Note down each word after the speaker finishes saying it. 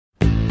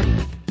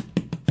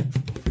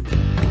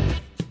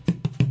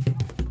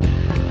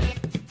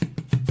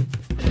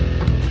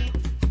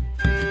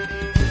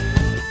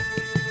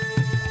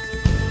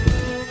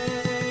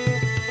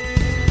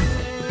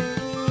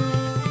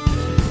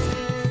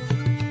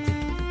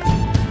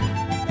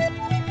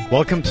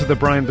Welcome to the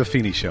Brian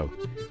Buffini Show,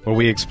 where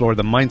we explore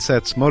the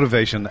mindsets,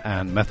 motivation,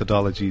 and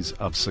methodologies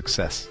of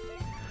success.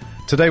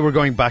 Today we're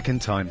going back in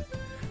time.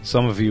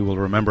 Some of you will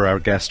remember our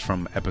guest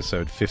from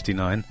episode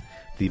 59,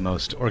 the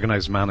most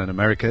organized man in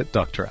America,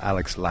 Dr.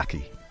 Alex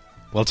Lackey.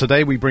 Well,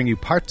 today we bring you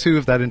part 2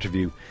 of that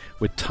interview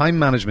with time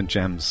management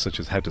gems such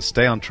as how to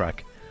stay on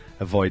track,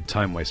 avoid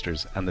time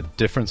wasters, and the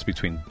difference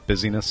between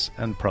busyness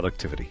and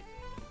productivity.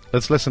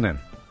 Let's listen in.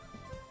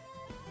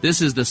 This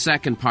is the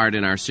second part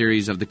in our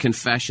series of the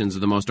Confessions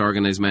of the Most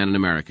Organized Man in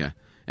America,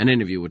 an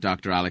interview with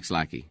Dr. Alex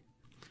Lackey.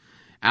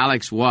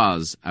 Alex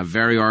was a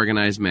very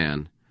organized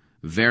man,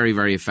 very,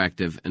 very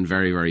effective, and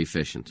very, very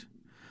efficient.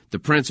 The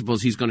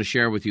principles he's going to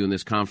share with you in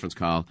this conference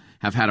call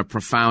have had a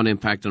profound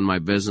impact on my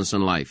business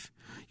and life.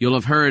 You'll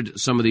have heard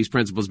some of these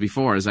principles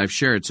before as I've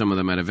shared some of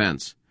them at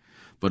events.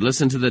 But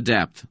listen to the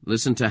depth.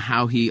 Listen to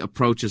how he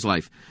approaches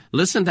life.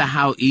 Listen to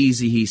how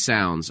easy he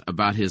sounds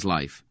about his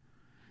life.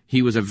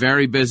 He was a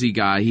very busy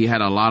guy. He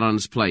had a lot on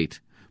his plate,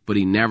 but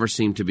he never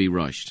seemed to be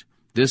rushed.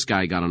 This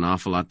guy got an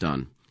awful lot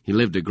done. He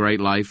lived a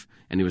great life,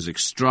 and he was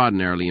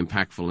extraordinarily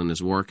impactful in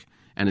his work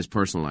and his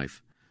personal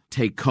life.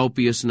 Take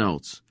copious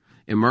notes.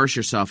 Immerse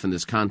yourself in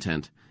this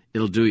content.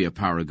 It'll do you a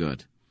power of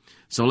good.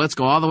 So let's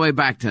go all the way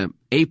back to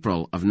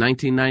April of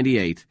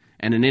 1998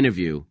 and an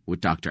interview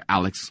with Dr.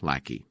 Alex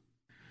Lackey.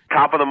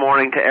 Top of the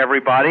morning to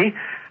everybody.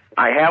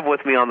 I have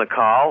with me on the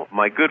call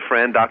my good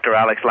friend, Dr.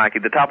 Alex Lackey.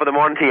 The top of the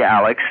morning to you,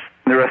 Alex.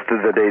 The rest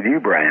of the day to you,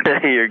 Brian.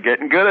 You're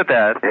getting good at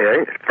that.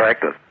 Yeah, it's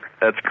practice.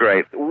 That's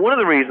great. One of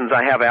the reasons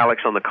I have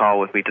Alex on the call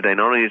with me today,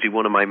 not only is he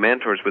one of my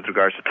mentors with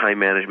regards to time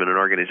management and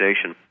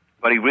organization,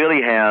 but he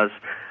really has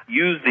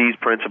used these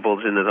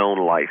principles in his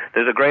own life.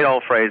 There's a great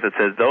old phrase that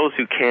says, those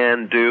who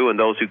can do and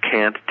those who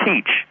can't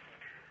teach.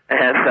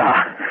 And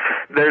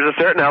there's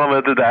a certain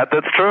element of that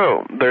that's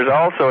true. There's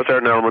also a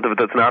certain element of it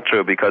that's not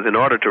true, because in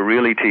order to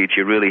really teach,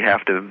 you really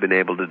have to have been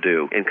able to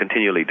do and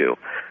continually do.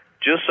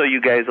 Just so you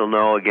guys will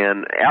know,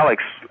 again,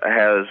 Alex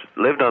has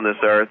lived on this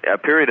earth a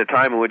period of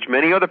time in which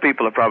many other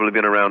people have probably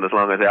been around as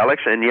long as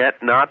Alex, and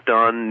yet not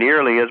done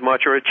nearly as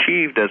much or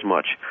achieved as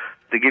much.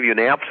 To give you an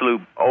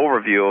absolute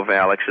overview of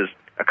Alex's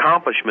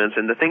accomplishments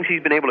and the things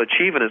he's been able to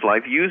achieve in his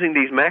life using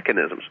these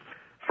mechanisms.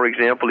 For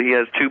example, he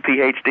has 2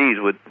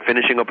 PhDs, with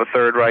finishing up a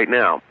 3rd right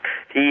now.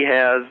 He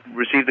has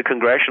received the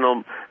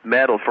Congressional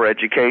Medal for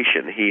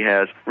Education. He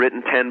has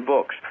written 10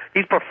 books.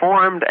 He's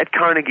performed at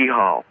Carnegie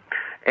Hall.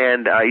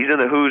 And he's in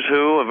the who's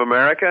who of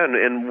America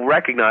and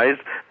recognized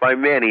by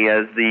many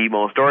as the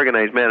most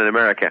organized man in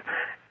America.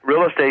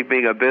 Real estate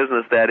being a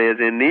business that is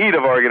in need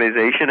of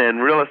organization, and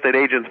real estate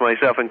agents,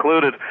 myself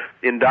included,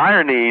 in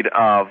dire need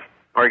of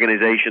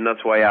organization.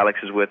 That's why Alex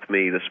is with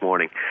me this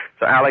morning.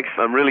 So, Alex,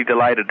 I'm really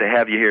delighted to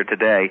have you here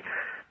today.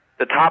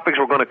 The topics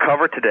we're going to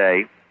cover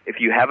today, if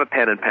you have a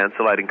pen and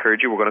pencil, I'd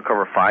encourage you, we're going to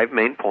cover 5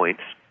 main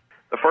points.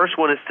 The first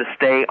one is to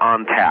stay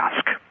on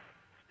task.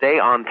 Stay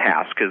on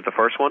task is the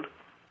first one.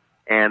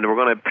 And we're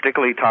going to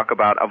particularly talk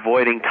about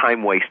avoiding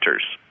time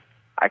wasters,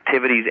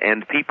 activities,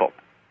 and people.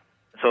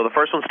 So the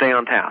first one, stay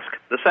on task.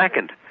 The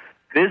second,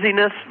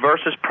 busyness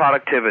versus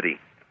productivity.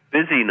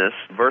 Busyness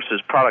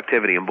versus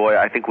productivity. And boy,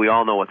 I think we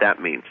all know what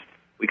that means.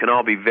 We can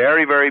all be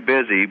very, very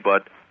busy,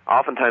 but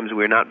oftentimes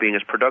we're not being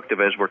as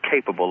productive as we're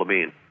capable of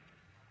being.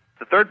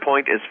 The third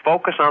point is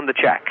focus on the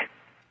check.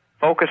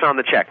 Focus on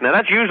the check. Now,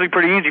 that's usually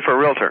pretty easy for a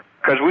realtor,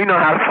 because we know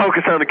how to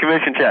focus on the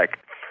commission check.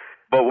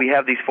 But we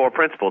have these 4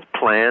 principles: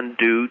 plan,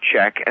 do,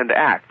 check, and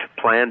act.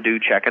 Plan, do,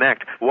 check, and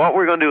act. What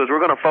we're going to do is we're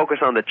going to focus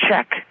on the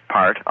check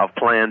part of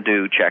plan,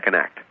 do, check, and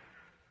act.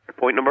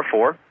 Point number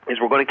 4 is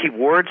we're going to keep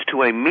words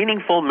to a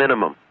meaningful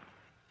minimum.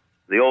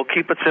 The old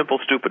keep it simple,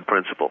 stupid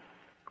principle.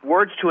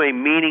 Words to a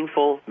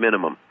meaningful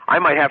minimum. I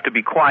might have to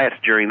be quiet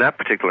during that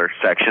particular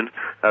section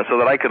so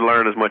that I can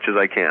learn as much as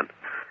I can.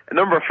 And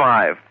number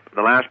 5,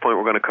 the last point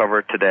we're going to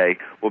cover today,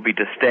 will be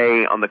to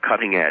stay on the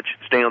cutting edge.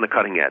 Stay on the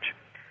cutting edge.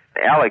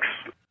 Alex,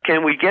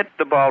 can we get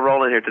the ball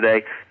rolling here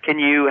today? Can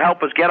you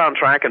help us get on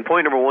track? And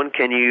point number 1,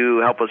 can you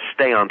help us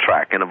stay on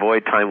track and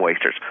avoid time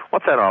wasters?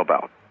 What's that all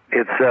about?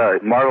 It's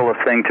a marvelous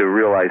thing to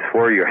realize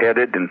where you're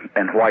headed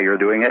and why you're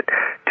doing it,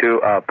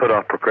 to put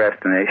off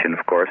procrastination,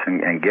 of course,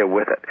 and get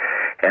with it.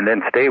 And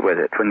then stay with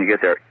it when you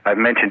get there. I've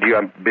mentioned to you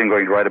I've been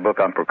going to write a book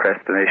on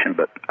procrastination,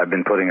 but I've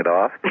been putting it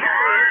off.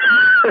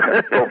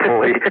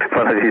 Hopefully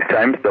one of these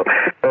times. So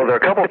there are a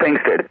couple things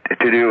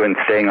to do in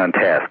staying on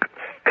task.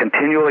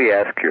 Continually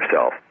ask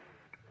yourself,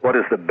 what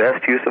is the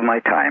best use of my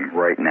time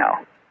right now?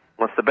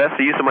 What's the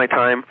best use of my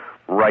time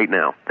right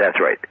now? That's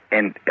right.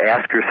 And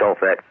ask yourself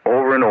that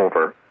over and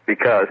over,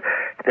 because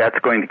that's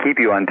going to keep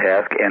you on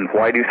task. And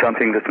why do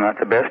something that's not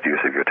the best use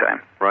of your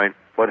time? Right.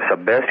 What is the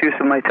best use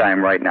of my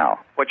time right now?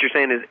 What you're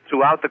saying is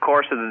throughout the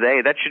course of the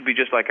day, that should be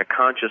just like a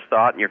conscious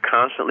thought, and you're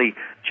constantly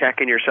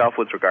checking yourself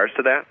with regards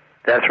to that?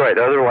 That's right.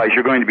 Otherwise,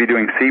 you're going to be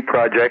doing C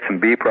projects and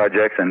B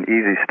projects and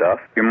easy stuff.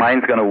 Your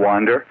mind's going to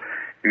wander.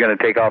 You're going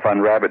to take off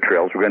on rabbit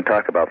trails. We're going to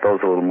talk about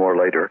those a little more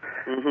later.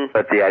 Mm-hmm.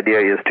 But the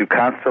idea is to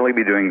constantly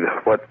be doing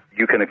what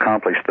you can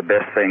accomplish, the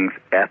best things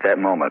at that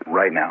moment,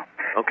 right now.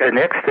 Okay. The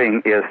next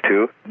thing is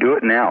to do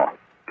it now.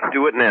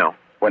 Do it now.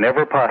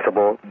 Whenever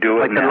possible,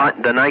 do it now.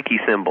 Like the Nike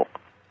symbol.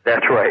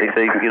 That's right.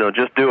 They say,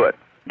 just do it.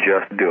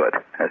 Just do it.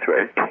 That's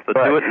right.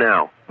 But do it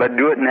now. But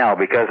do it now,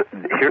 because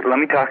here, let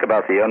me talk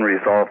about the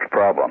unresolved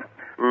problem,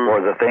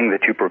 or the thing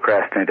that you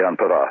procrastinate on,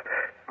 put off.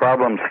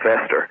 Problems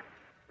fester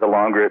the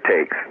longer it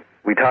takes.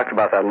 We talked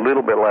about that a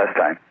little bit last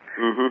time.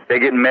 Mm-hmm. They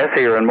get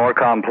messier and more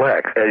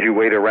complex as you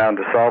wait around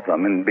to solve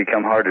them and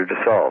become harder to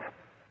solve.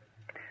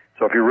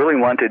 So if you really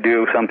want to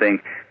do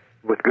something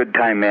with good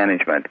time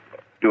management,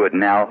 do it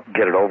now,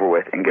 get it over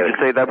with, and get it. Did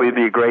you say that would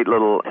be a great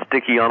little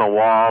sticky on a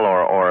wall,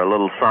 or a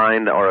little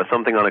sign, or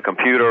something on a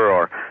computer,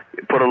 or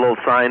put a little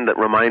sign that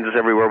reminds us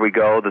everywhere we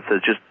go that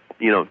says just,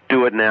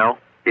 do it now?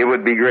 It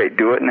would be great.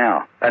 Do it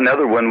now.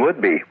 Another one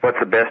would be, what's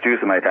the best use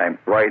of my time?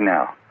 Right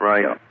now.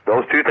 Right.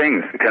 Those two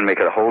things can make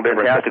a whole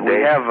difference.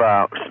 We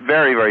have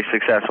very, very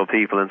successful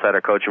people inside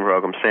our coaching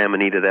program, Sam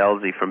and Edith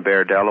Elsie from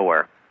Bear,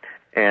 Delaware.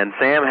 And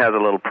Sam has a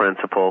little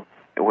principle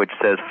which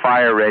says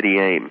fire, ready,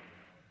 aim.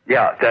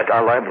 Yeah,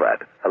 I love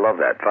that. I love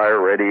that. Fire,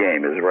 ready,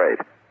 aim is right.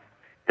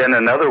 Then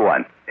another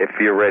one, if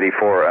you're ready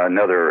for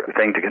another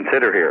thing to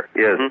consider here,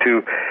 is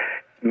to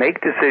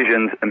make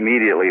decisions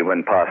immediately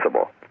when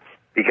possible.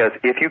 Because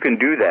if you can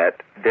do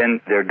that,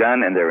 then they're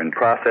done and they're in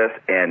process,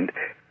 and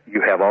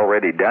you have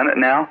already done it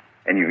now,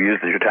 and you've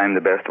used your time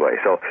the best way.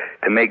 So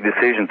to make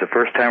decisions the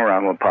first time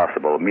around when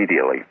possible,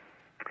 immediately.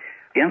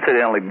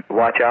 Incidentally,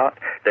 watch out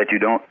that you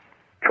don't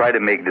try to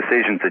make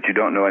decisions that you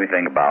don't know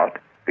anything about,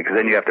 because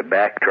then you have to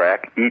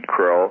backtrack, eat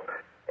crow,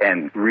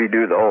 and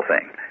redo the whole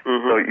thing.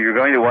 Mm-hmm. So you're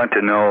going to want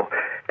to know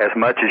as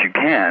much as you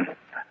can,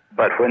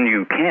 but when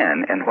you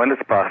can and when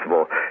it's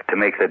possible, to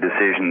make the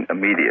decision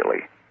immediately.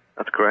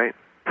 That's great.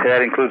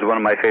 That includes one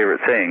of my favorite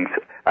sayings.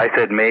 I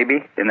said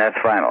maybe, and that's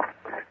final.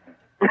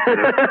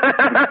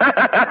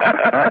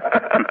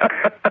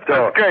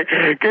 So, that's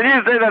great. Can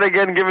you say that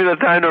again? Give me the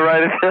time to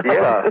write it down.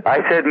 Yeah,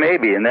 I said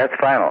maybe, and that's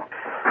final.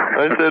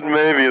 I said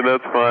maybe, and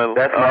that's final.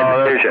 That's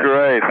my decision. That's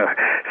great.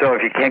 So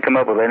if you can't come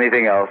up with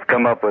anything else,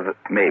 come up with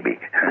maybe.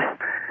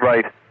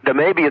 Right. The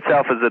maybe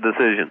itself is a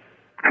decision.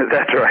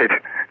 That's right.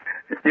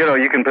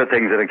 You can put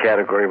things in a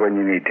category when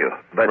you need to.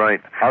 But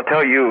right. I'll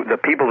tell you, the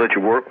people that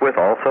you work with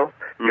also,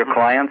 your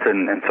clients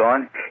and so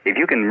on, if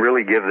you can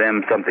really give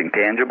them something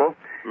tangible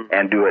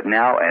and do it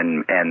now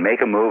and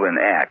make a move and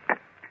act,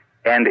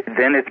 and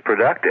then it's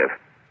productive,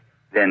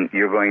 then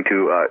you're going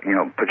to,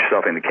 put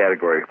yourself in the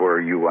category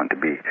where you want to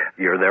be.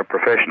 You're their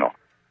professional.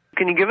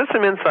 Can you give us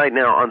some insight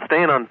now on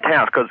staying on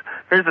task? Because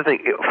here's the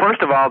thing.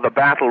 First of all, the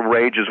battle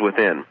rages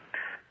within.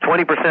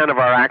 20% of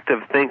our active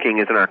thinking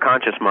is in our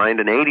conscious mind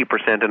and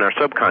 80% in our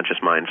subconscious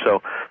mind.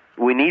 So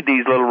we need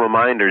these little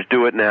reminders.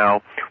 Do it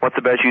now. What's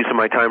the best use of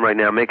my time right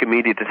now? Make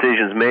immediate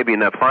decisions, maybe,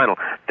 and that's final.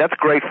 That's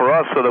great for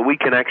us so that we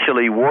can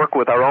actually work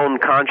with our own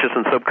conscious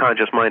and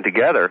subconscious mind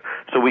together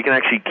so we can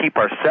actually keep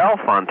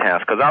ourselves on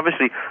task. Because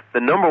obviously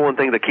the number one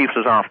thing that keeps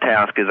us off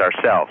task is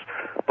ourselves.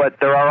 But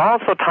there are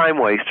also time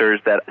wasters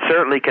that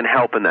certainly can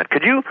help in that.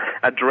 Could you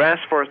address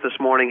for us this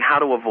morning how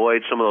to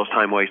avoid some of those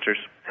time wasters?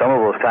 Some of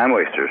those time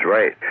wasters,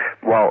 right.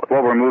 Well,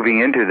 what we're moving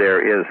into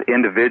there is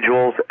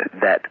individuals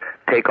that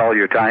take all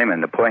your time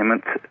and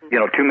appointments,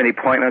 too many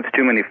appointments,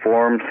 too many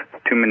forms,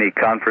 too many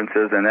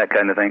conferences and that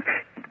kind of thing.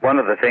 One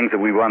of the things that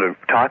we want to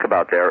talk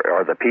about there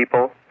are the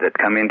people that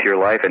come into your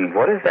life. And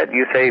what is that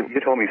you say? You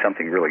told me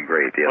something really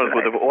great the other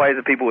night. Why is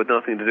the people with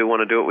nothing to do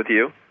want to do it with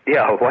you?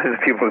 Yeah, why do the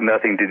people with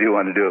nothing to do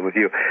want to do it with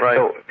you? Right.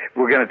 So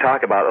we're going to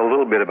talk about a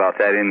little bit about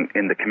that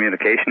in the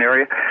communication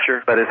area.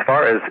 Sure. But as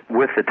far as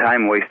with the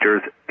time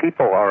wasters,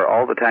 people are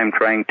all the time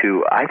trying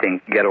to, I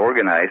think, get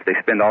organized. They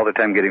spend all their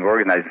time getting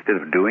organized instead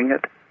of doing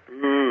it.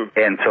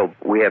 And so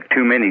we have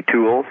too many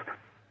tools,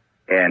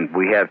 and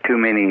we have too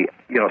many,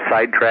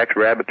 sidetracks,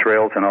 rabbit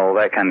trails, and all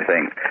that kind of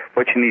thing.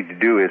 What you need to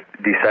do is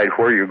decide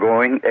where you're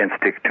going and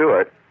stick to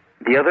it.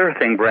 The other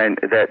thing, Brian,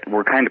 that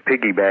we're kind of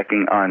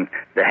piggybacking on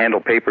the handle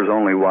papers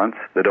only once,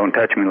 the don't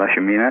touch me unless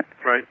you mean it.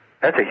 Right.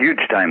 That's a huge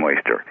time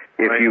waster.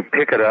 If you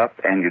pick it up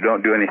and you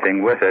don't do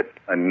anything with it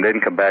and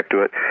then come back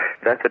to it,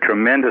 that's a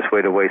tremendous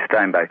way to waste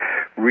time by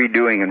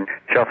redoing and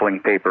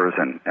shuffling papers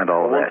and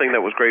all of that. One thing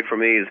that was great for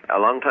me is a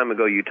long time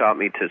ago you taught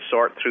me to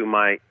sort through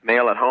my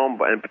mail at home,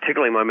 and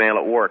particularly my mail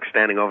at work,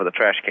 standing over the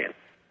trash can.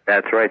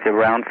 That's right. The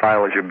round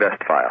file is your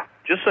best file.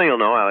 Just so you'll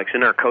know, Alex,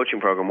 in our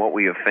coaching program, what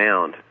we have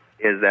found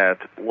is that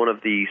one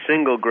of the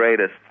single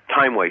greatest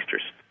time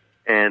wasters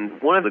and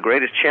one of the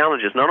greatest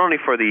challenges, not only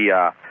for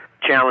the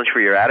challenge for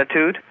your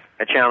attitude,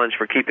 a challenge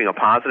for keeping a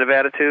positive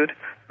attitude,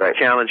 a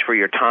challenge for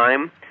your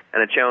time,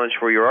 and a challenge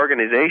for your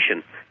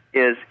organization,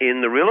 is in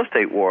the real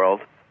estate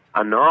world,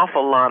 an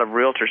awful lot of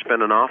realtors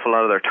spend an awful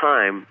lot of their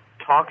time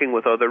talking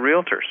with other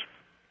realtors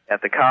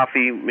at the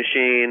coffee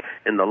machine,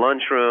 in the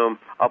lunchroom,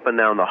 up and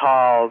down the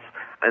halls,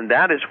 and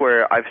that is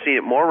where I've seen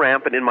it more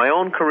rampant in my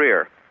own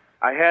career.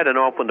 I had an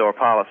open-door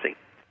policy,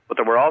 but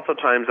there were also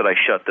times that I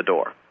shut the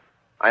door.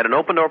 I had an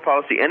open-door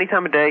policy any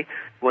time of day.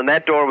 When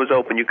that door was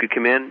open, you could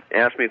come in,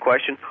 ask me a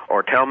question,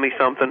 or tell me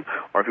something,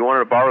 or if you wanted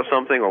to borrow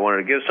something or wanted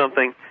to give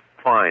something,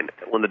 fine.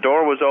 When the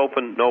door was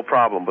open, no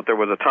problem. But there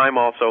was a time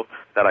also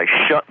that I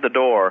shut the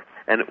door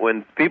And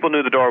when people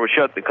knew the door was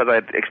shut, because I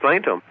had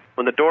explained to them,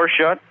 when the door's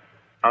shut,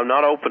 I'm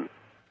not open,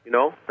 you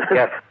know?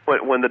 Yes.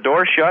 when the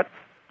door's shut,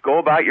 go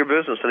about your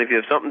business, and if you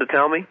have something to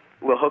tell me,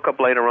 we'll hook up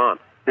later on.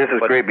 This is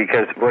great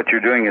because what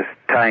you're doing is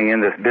tying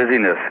in this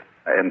busyness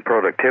and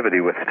productivity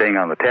with staying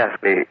on the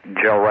task. They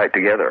gel right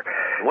together.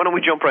 Why don't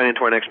we jump right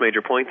into our next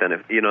major point then?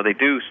 If they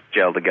do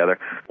gel together.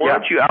 Why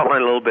don't you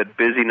outline a little bit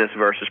busyness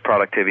versus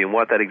productivity and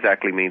what that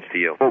exactly means to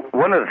you? Well,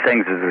 one of the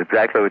things is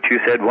exactly what you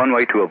said. One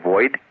way to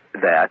avoid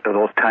that,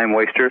 those time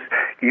wasters,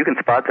 you can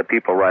spot the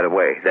people right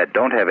away that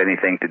don't have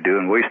anything to do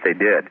and wish they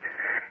did.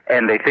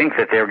 And they think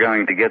that they're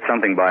going to get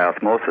something by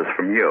osmosis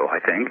from you, I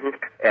think.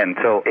 Mm-hmm. And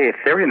so if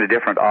they're in a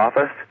different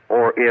office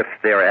or if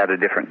they're at a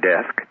different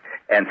desk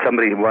and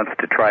somebody wants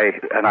to try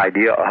an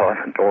idea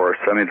or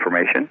some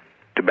information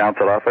to bounce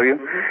it off of you,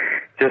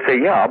 just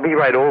say, yeah, I'll be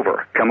right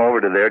over. Come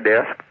over to their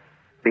desk,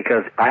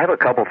 because I have a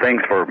couple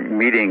things for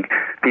meeting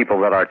people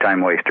that are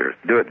time wasters.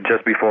 Do it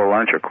just before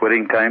lunch or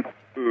quitting time.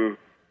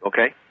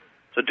 Okay.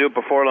 So do it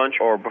before lunch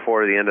or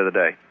before the end of the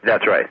day.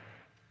 That's right.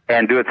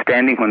 And do it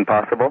standing when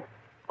possible.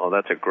 Oh,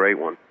 that's a great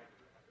one.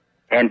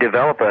 And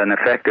develop an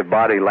effective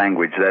body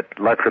language that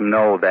lets them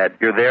know that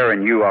you're there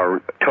and you are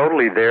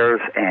totally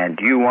theirs and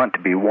you want to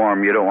be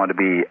warm. You don't want to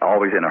be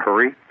always in a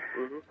hurry.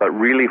 Mm-hmm. But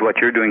really what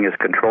you're doing is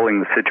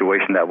controlling the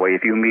situation that way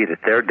if you meet at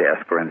their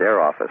desk or in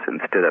their office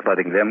instead of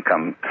letting them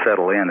come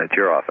settle in at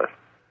your office.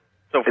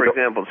 So, for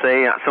example,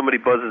 say somebody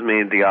buzzes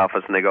me in the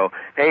office and they go,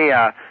 hey,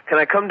 can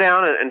I come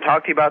down and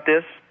talk to you about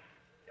this?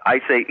 I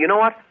say, you know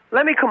what?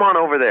 Let me come on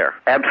over there.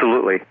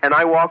 Absolutely. And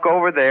I walk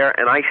over there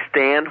and I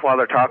stand while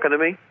they're talking to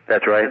me.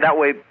 That's right. And that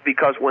way,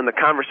 because when the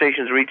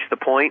conversation's reached the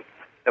point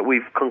that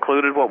we've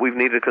concluded what we've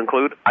needed to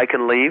conclude, I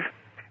can leave.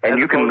 And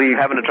you can leave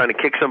having to try to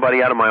kick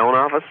somebody out of my own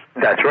office.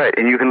 That's right.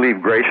 And you can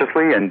leave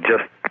graciously and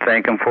just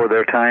thank them for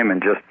their time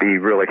and just be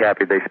really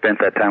happy they spent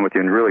that time with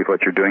you. And really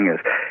what you're doing is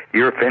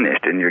you're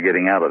finished and you're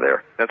getting out of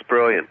there. That's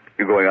brilliant.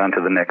 You're going on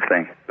to the next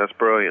thing. That's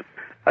brilliant.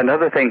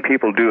 Another thing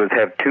people do is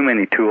have too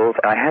many tools.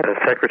 I had a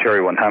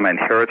secretary one time, I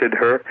inherited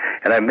her,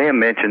 and I may have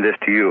mentioned this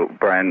to you,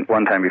 Brian,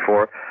 one time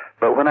before,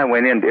 but when I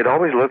went in, it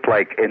always looked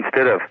like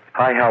instead of,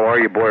 hi, how are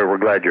you, boy, we're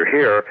glad you're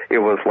here, it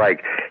was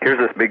like, here's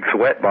this big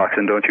sweat box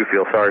and don't you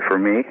feel sorry for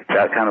me?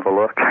 That kind of a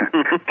look.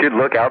 She'd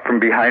look out from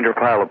behind her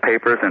pile of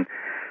papers, and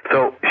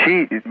so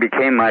she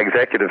became my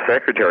executive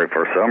secretary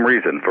for some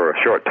reason, for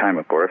a short time,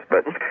 of course.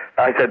 But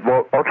I said,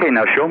 well, okay,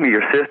 now show me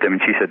your system.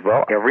 And she said,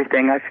 well,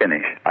 everything I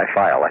finish, I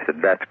file. I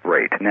said, that's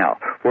great. Now,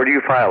 where do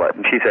you file it?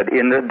 And she said,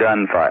 in the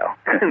done file.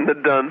 In the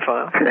done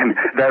file. And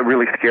that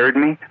really scared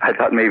me. I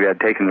thought maybe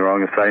I'd taken the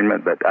wrong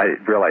assignment, but I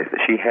realized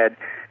that she had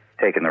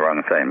taken the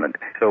wrong assignment.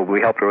 So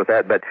we helped her with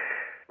that. But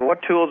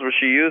what tools was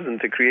she using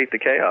to create the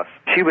chaos?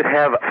 She would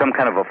have some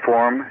kind of a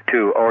form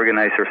to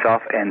organize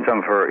herself and some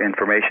of her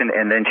information,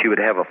 and then she would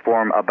have a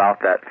form about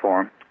that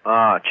form.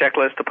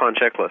 Checklist upon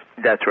checklist.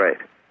 That's right.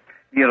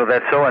 You know,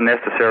 that's so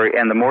unnecessary,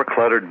 and the more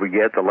cluttered we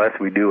get, the less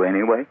we do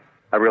anyway.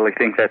 I really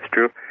think that's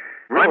true.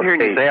 What I'm hearing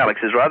you say,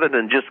 Alex, is rather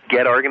than just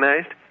get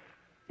organized,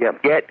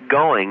 get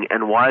going,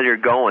 and while you're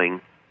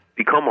going,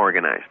 become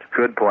organized.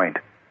 Good point.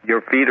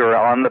 Your feet are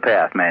on the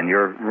path, man.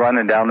 You're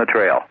running down the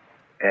trail.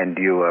 And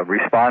you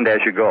respond as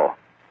you go.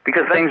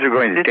 Because things are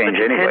going to change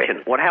anyway.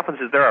 What happens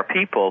is there are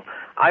people,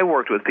 I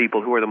worked with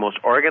people who are the most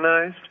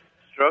organized,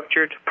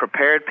 structured,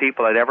 prepared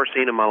people I'd ever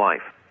seen in my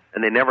life.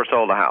 And they never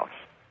sold a house.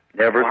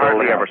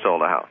 Hardly ever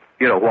sold a house.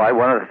 You know why?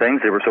 One of the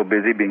things, they were so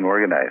busy being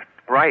organized.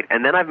 Right.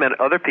 And then I've met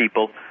other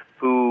people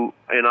who,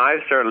 and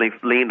I've certainly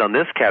leaned on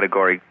this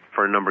category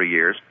for a number of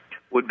years,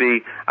 would be,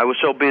 I was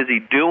so busy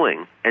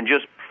doing and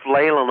just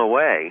flailing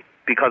away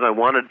because I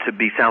wanted to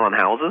be selling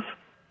houses.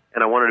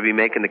 And I wanted to be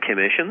making the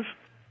commissions,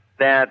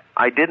 that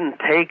I didn't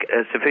take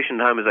as sufficient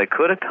time as I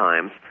could at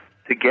times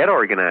to get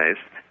organized.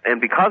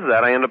 And because of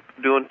that, I ended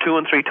up doing 2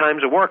 and 3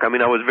 times the work. I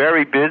mean, I was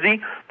very busy,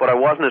 but I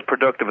wasn't as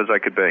productive as I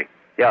could be.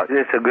 Yeah,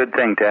 it's a good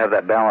thing to have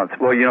that balance.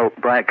 Well, you know,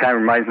 Brian, it kind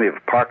of reminds me of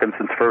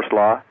Parkinson's first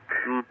law,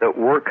 that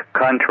work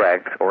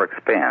contracts or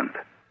expands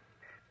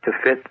to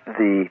fit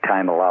the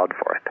time allowed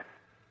for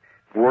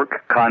it.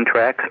 Work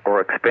contracts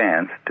or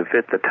expands to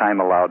fit the time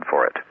allowed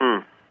for it.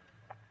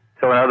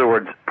 So in other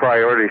words,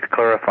 priorities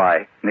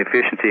clarify and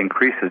efficiency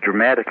increases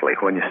dramatically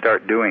when you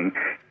start doing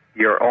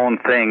your own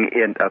thing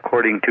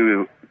according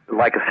to,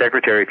 like a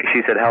secretary, if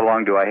she said, how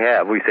long do I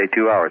have? We say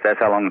 2 hours. That's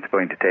how long it's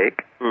going to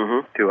take,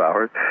 2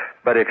 hours.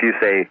 But if you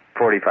say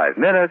 45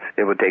 minutes,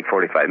 it would take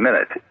 45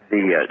 minutes.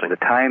 The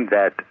time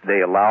that they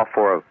allow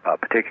for a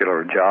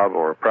particular job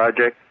or a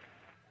project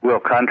will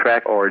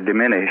contract or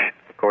diminish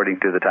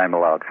according to the time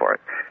allowed for it.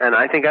 And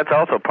I think that's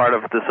also part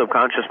of the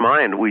subconscious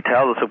mind. We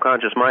tell the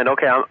subconscious mind,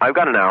 okay, I've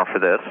got an hour for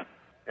this.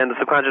 And the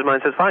subconscious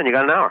mind says, fine, you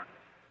got an hour.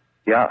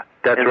 Yeah,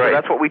 that's right. So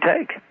that's what we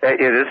take. It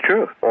is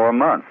true. Or a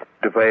month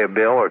to pay a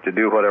bill or to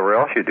do whatever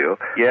else you do.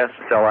 Yes.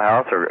 Sell a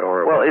house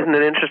or well, isn't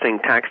it interesting?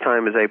 Tax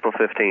time is April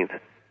 15th.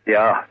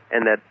 Yeah.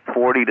 And that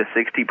 40 to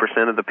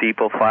 60% of the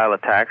people file their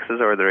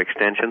taxes or their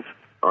extensions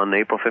on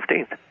April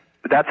 15th.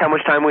 that's how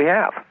much time we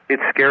have.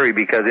 It's scary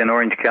because in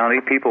Orange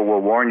County, people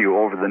will warn you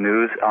over the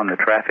news on the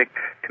traffic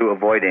to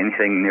avoid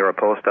anything near a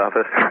post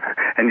office.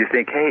 And you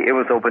think, hey, it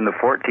was open the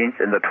 14th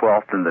and the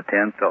 12th and the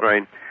 10th. So.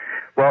 Right.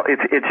 Well,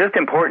 it's just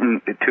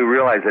important to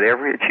realize that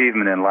every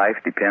achievement in life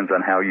depends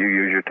on how you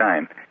use your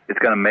time. It's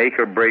going to make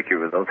or break you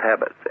with those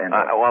habits. And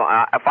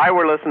if I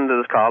were listening to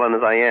this call, and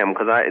as I am,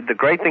 because the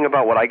great thing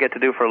about what I get to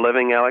do for a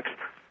living, Alex,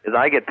 is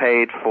I get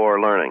paid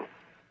for learning.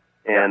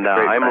 And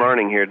I'm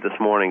learning here this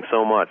morning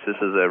so much. This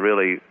is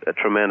a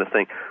tremendous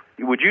thing.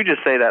 Would you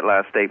just say that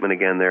last statement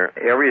again there?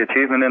 Every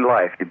achievement in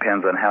life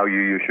depends on how you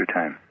use your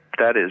time.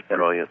 That is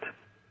brilliant.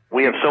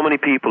 We have so many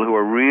people who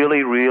are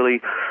really,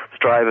 really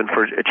striving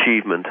for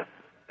achievement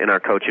in our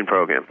coaching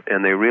program,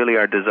 and they really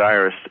are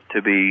desirous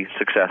to be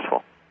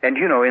successful. And,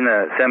 you know, in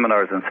the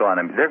seminars and so on,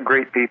 I mean, they're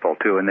great people,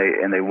 too, and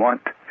they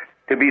want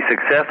to be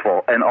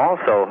successful. And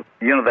also,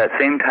 you know, that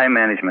same time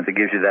management that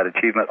gives you that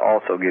achievement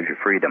also gives you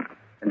freedom.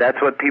 And that's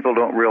what people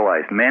don't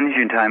realize.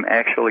 Managing time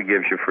actually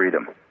gives you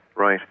freedom.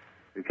 Right.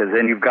 Because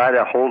then you've got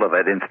a hold of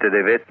it. Instead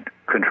of it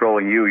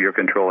controlling you, you're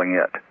controlling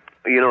it.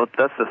 You know,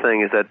 that's the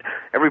thing, is that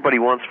everybody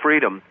wants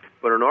freedom.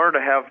 But in order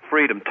to have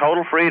freedom,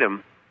 total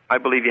freedom, I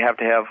believe you have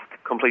to have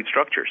complete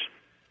structures.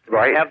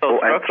 Right. If you have those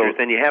structures,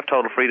 then you have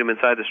total freedom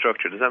inside the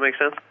structure. Does that make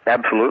sense?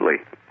 Absolutely.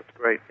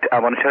 Great. I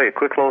want to tell you a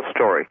quick little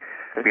story,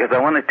 because I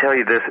want to tell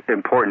you this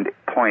important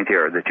point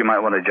here that you might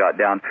want to jot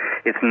down.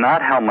 It's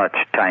not how much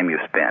time you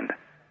spend,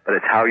 but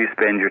it's how you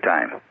spend your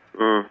time.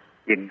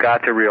 You've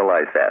got to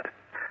realize that.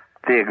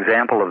 The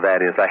example of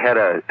that is I had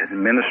an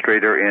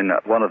administrator in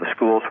one of the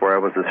schools where I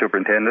was the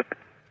superintendent,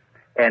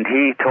 and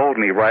he told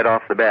me right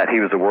off the bat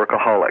he was a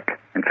workaholic.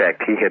 In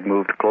fact, he had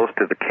moved close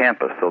to the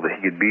campus so that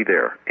he could be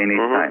there any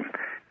time,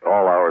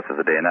 all hours of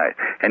the day and night.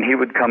 And he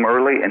would come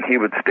early and he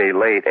would stay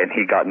late, and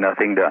he got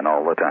nothing done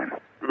all the time.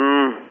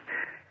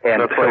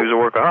 And that's why he was a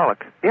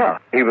workaholic. Yeah,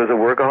 he was a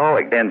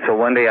workaholic. And so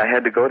one day I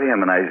had to go to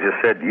him and I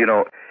just said, you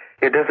know,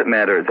 it doesn't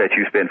matter that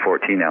you spend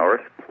 14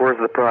 hours. Where's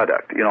the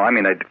product? You know, I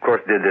mean, I, of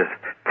course, did this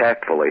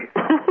tactfully.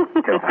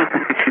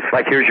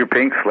 Like, here's your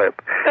pink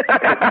slip.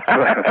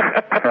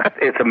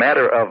 It's a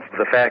matter of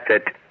the fact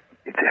that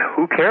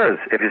who cares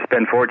if you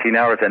spend 14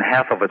 hours and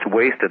half of it's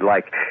wasted,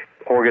 like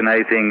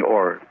organizing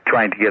or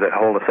trying to get a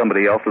hold of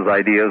somebody else's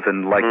ideas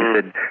and, like you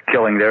said,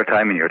 killing their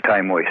time and your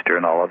time waster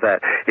and all of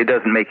that. It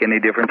doesn't make any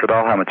difference at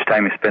all how much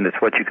time you spend. It's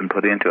what you can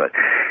put into it.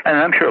 And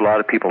I'm sure a lot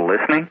of people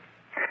listening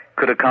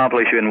could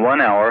accomplish in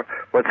 1 hour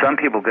what some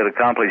people could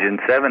accomplish in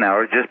 7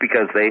 hours just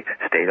because they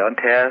stayed on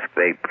task,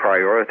 they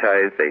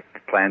prioritized, they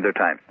planned their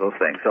time, those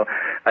things. So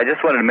I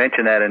just wanted to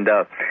mention that. And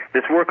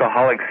this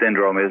workaholic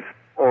syndrome is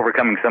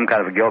overcoming some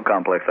kind of a guilt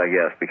complex, I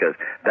guess, because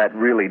that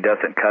really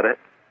doesn't cut it.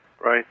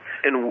 Right.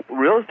 And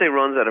real estate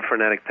runs at a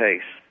frenetic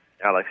pace,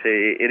 Alex.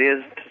 It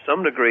is, to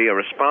some degree, a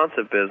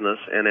responsive business,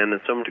 and then, to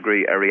some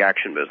degree, a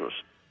reaction business.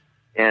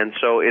 And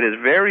so it is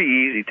very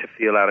easy to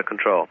feel out of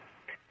control.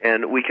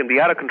 And we can be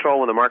out of control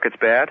when the market's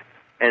bad,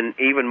 and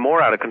even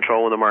more out of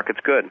control when the market's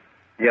good.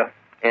 Yeah.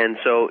 And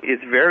so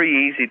it's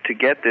very easy to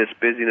get this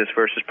busyness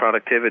versus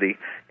productivity,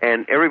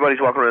 and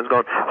everybody's walking around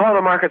going, oh,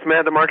 the market's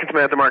mad, the market's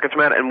mad, the market's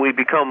mad, and we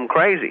become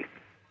crazy.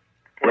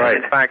 Right.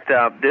 And in fact,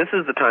 this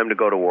is the time to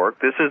go to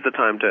work. This is the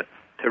time to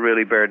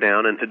really bear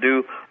down and to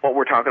do what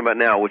we're talking about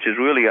now, which is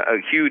really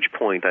a huge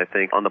point, I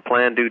think, on the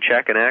plan, do,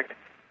 check, and act.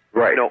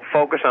 Right. You know,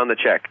 focus on the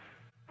check.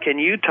 Can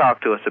you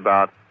talk to us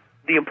about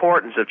the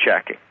importance of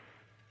checking?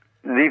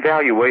 The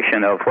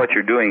evaluation of what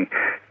you're doing,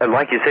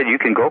 like you said, you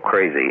can go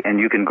crazy and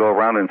you can go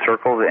around in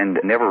circles and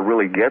never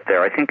really get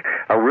there. I think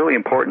a really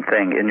important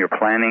thing in your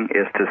planning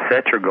is to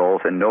set your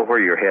goals and know where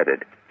you're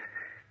headed.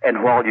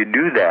 And while you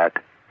do that,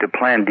 to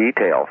plan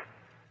details,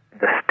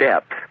 the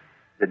steps,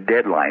 the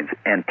deadlines,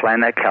 and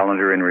plan that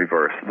calendar in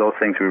reverse, those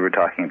things we were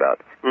talking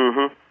about.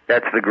 Mm-hmm.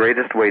 That's the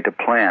greatest way to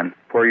plan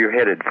where you're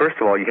headed. First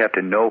of all, you have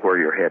to know where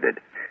you're headed.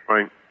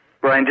 Right.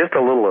 Brian, just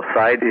a little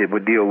aside, it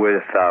would deal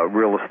with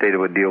real estate. It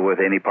would deal with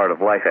any part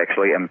of life,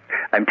 actually.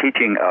 I'm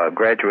teaching a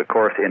graduate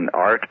course in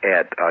art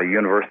at a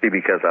university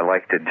because I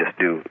like to just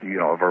do, you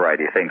know, a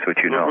variety of things, which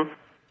you know.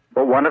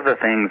 But one of the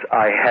things,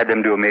 I had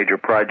them do a major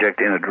project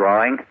in a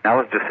drawing. Now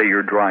let's just say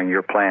you're drawing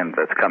your plan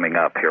that's coming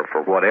up here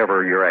for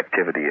whatever your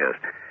activity is.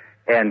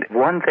 And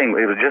one thing,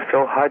 it was just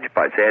so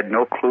hodgepodge. They had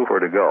no clue where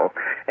to go.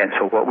 And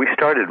so what we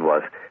started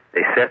was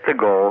they set the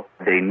goal.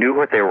 They knew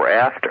what they were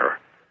after.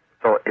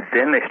 So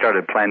then they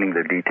started planning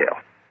the details.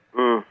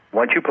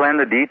 Once you plan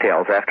the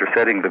details after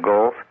setting the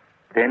goals,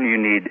 then you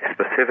need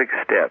specific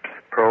steps,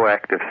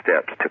 proactive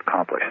steps to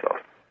accomplish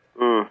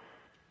those.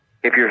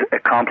 If you're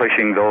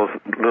accomplishing those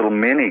little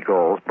mini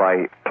goals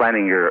by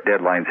planning your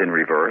deadlines in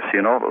reverse,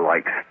 you know,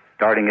 like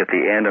starting at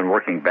the end and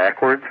working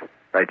backwards,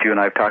 right, you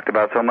and I have talked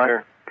about so much,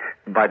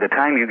 by the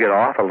time you get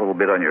off a little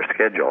bit on your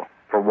schedule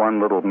for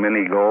one little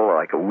mini goal,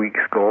 like a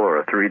week's goal or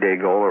a 3-day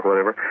goal or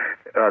whatever,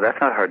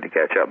 that's not hard to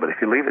catch up. But if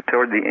you leave it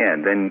toward the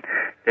end,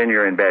 then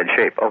you're in bad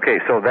shape. Okay,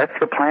 so that's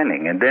the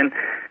planning. And then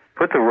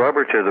put the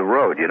rubber to the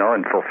road,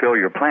 and fulfill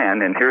your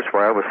plan. And here's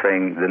where I was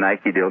saying the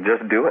Nike deal,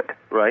 just do it.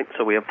 Right,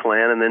 so we have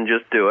plan and then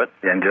just do it.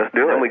 And just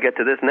do it. Then we get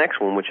to this next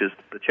one, which is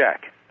the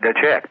check. The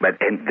check,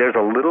 and there's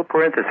a little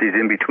parenthesis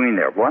in between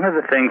there. One of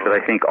the things that I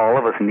think all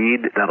of us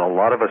need that a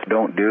lot of us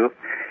don't do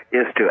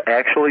is to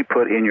actually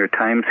put in your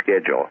time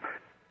schedule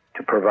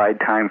to provide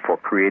time for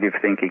creative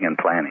thinking and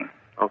planning.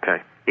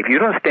 Okay. If you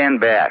don't stand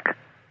back,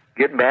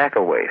 get back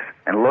a ways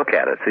and look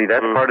at it. See,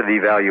 that's part of the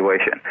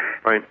evaluation.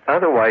 Right.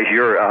 Otherwise,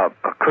 you're a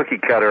cookie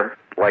cutter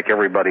like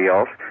everybody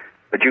else,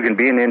 but you can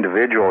be an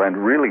individual and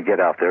really get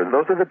out there.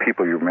 Those are the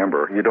people you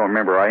remember. You don't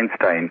remember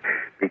Einstein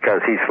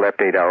because he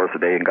slept 8 hours a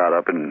day and got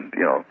up and,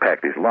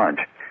 packed his lunch.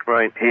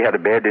 Right. He had a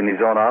bed in his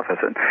own office.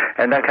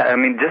 And that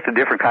just a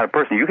different kind of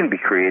person. You can be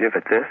creative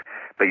at this,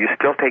 but you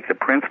still take the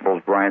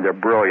principles, Brian. They're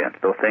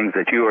brilliant. Those things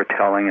that you are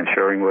telling and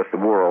sharing with the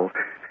world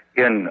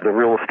in the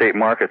real estate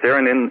market there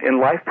and in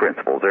life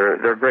principles.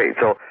 They're great.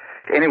 So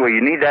anyway,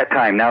 you need that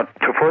time. Now,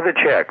 for the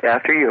check,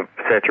 after you've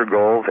set your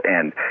goals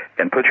and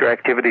put your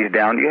activities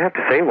down, you have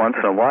to say once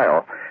in a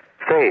while,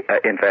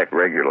 in fact,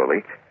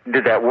 regularly,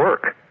 did that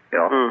work?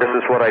 This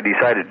is what I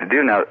decided to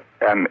do. Now,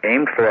 I'm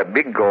aimed for that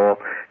big goal.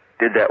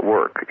 Did that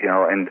work?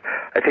 And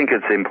I think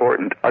it's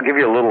important. I'll give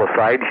you a little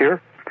aside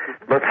here.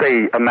 Let's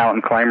say a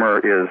mountain climber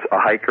a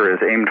hiker is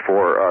aimed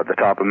for the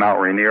top of Mount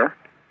Rainier,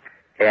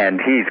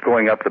 and he's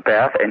going up the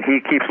path, and he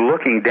keeps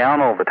looking down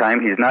all the time.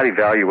 He's not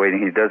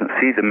evaluating. He doesn't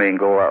see the main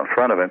goal out in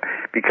front of him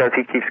because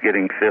he keeps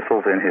getting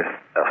thistles in his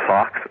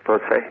socks,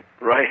 let's say.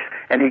 Right.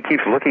 And he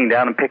keeps looking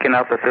down and picking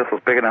out the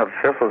thistles,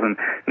 and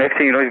next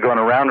thing you know, he's going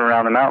around and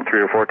around the mountain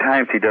 3 or 4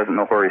 times. He doesn't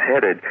know where he's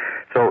headed.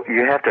 So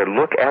you have to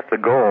look at the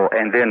goal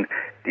and then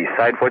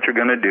decide what you're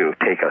going to do.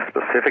 Take a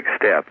specific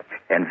step,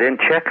 and then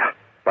check,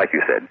 like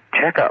you said,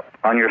 check up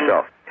on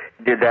yourself.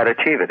 Did that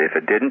achieve it? If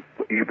it didn't,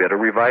 you better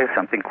revise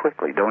something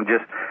quickly. Don't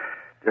just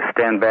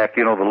stand back.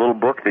 The little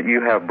book that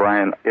you have,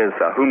 Brian, is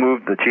Who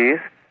Moved the Cheese?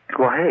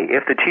 Well, hey,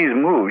 if the cheese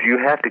moves, you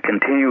have to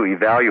continue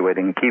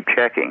evaluating and keep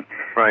checking.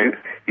 Right.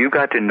 You've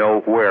got to know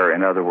where,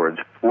 in other words,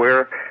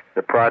 where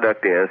the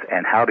product is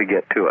and how to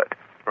get to it.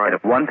 Right. And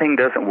if one thing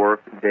doesn't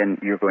work, then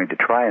you're going to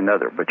try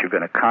another, but you're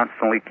going to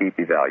constantly keep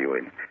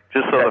evaluating.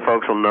 Just so the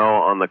folks will know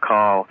on the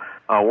call,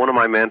 one of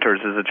my mentors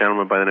is a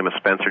gentleman by the name of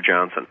Spencer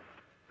Johnson,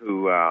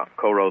 who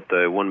co-wrote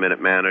the 1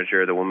 Minute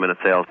Manager, the 1 Minute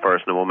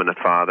Salesperson, the 1 Minute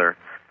Father.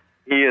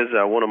 He is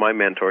one of my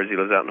mentors. He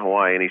lives out in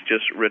Hawaii, and he's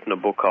just written a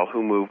book called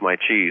Who Moved My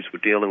Cheese,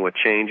 dealing with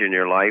change in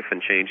your life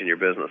and change in your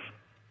business.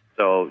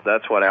 So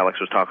that's what Alex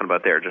was talking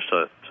about there, just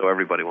so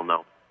everybody will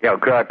know. Yeah,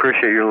 good. I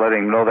appreciate you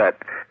letting me know that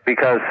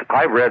because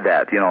I read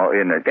that,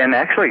 and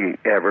actually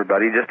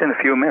everybody just in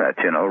a few minutes,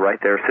 right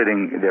there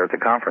sitting there at the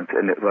conference,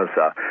 and it was,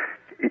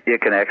 it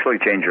can actually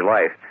change your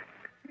life.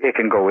 It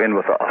can go in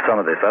with some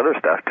of this other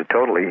stuff to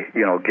totally,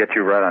 get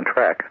you right on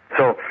track.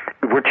 So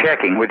we're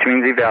checking, which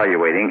means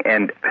evaluating,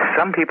 and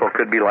some people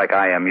could be like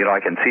I am.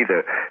 I can see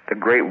the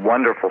great,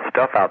 wonderful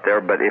stuff out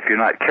there, but if you're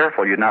not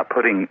careful, you're not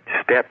putting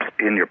steps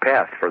in your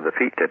path for the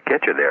feet that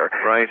get you there.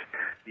 Right.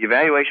 The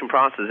evaluation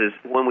process is,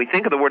 when we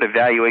think of the word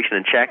evaluation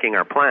and checking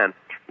our plan,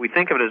 we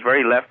think of it as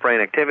very left-brain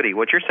activity.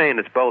 What you're saying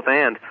is both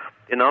and.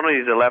 And not only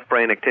is it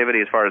left-brain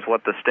activity as far as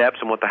what the steps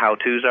and what the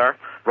how-tos are,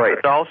 right.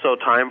 It's also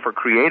time for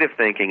creative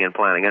thinking and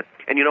planning.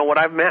 And you know what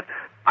I've met?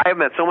 I have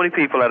met so many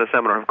people at a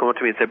seminar who come up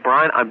to me and say,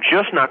 Brian, I'm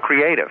just not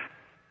creative.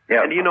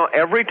 Yeah. And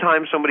every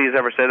time somebody has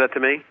ever said that to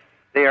me,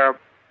 they are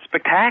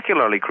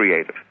spectacularly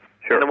creative.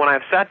 Sure. And then when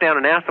I've sat down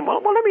and asked them,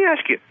 well, let me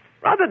ask you,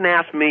 rather than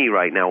ask me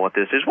right now what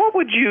this is, what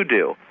would you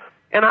do?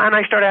 And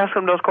I start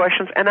asking them those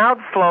questions, and out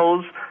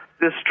flows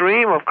this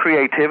stream of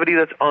creativity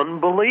that's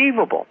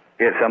unbelievable.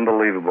 It's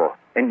unbelievable.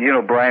 And,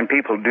 Brian,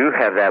 people do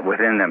have that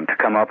within them to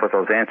come up with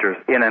those answers.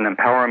 In an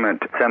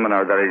empowerment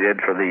seminar that I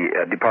did for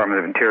the Department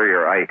of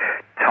Interior, I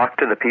talked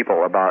to the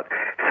people about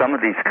some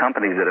of these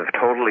companies that have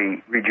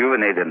totally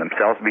rejuvenated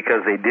themselves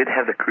because they did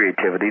have the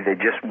creativity. They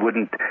just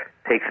wouldn't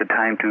take the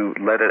time to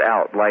let it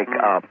out. Like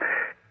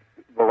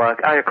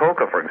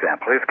Iacocca, for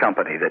example, his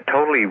company that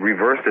totally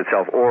reversed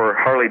itself, or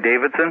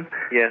Harley-Davidson.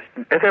 Yes.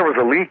 If there was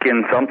a leak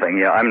in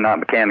something, I'm not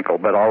mechanical,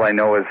 but all I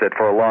know is that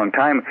for a long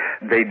time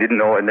they didn't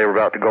know and they were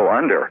about to go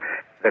under.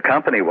 The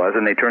company was,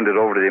 and they turned it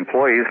over to the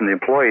employees, and the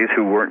employees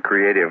who weren't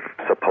creative,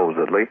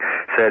 supposedly,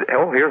 said,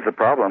 here's the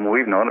problem.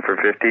 We've known it for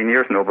 15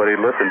 years. Nobody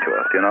listened to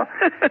us,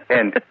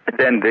 And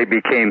then they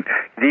became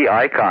the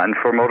icon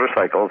for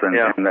motorcycles and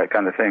that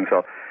kind of thing.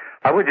 So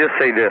I would just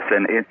say this,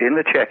 and in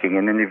the checking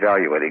and in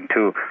evaluating,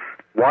 to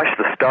wash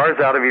the stars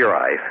out of your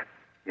eyes.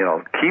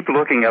 Keep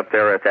looking up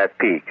there at that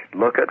peak.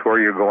 Look at where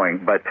you're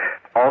going, but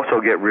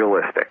also get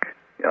realistic.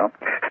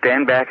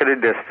 Stand back at a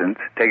distance,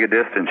 take a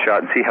distance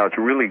shot and see how it's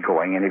really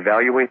going and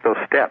evaluate those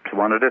steps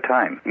one at a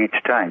time. Each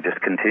time, just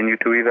continue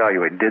to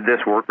evaluate. Did this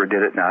work or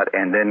did it not?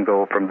 And then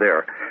go from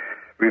there.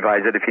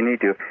 Revise it if you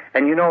need to.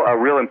 And a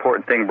real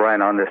important thing,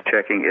 Brian, on this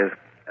checking is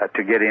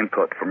to get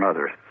input from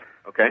others.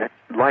 Okay.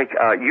 Like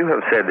you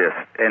have said this,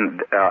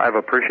 and I've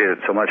appreciated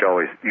it so much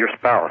always, your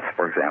spouse,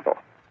 for example,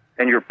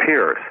 and your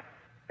peers,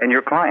 and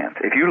your clients.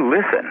 If you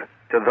listen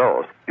to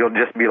those. You'll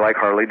just be like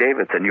Harley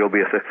Davidson. You'll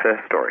be a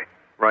success story.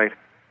 Right.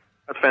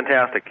 That's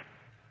fantastic.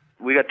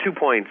 We got 2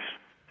 points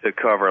to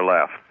cover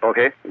left.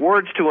 Okay.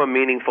 Words to a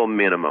meaningful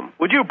minimum.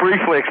 Would you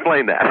briefly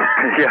explain that?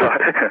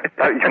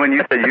 Yeah. When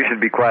you said you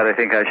should be quiet, I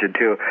think I should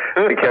too,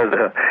 because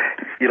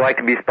you like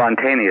to be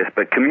spontaneous.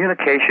 But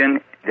communication,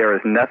 there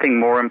is nothing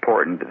more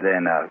important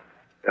than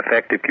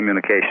effective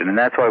communication. And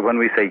that's why when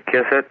we say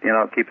kiss it,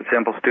 keep it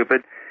simple,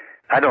 stupid,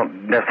 I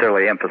don't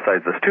necessarily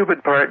emphasize the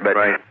stupid part, but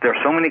there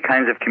are so many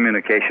kinds of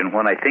communication.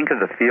 When I think of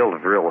the field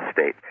of real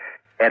estate,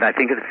 and I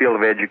think of the field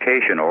of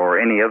education or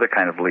any other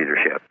kind of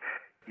leadership,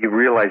 you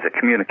realize that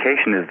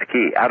communication is the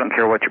key. I don't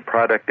care what your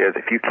product is.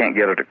 If you can't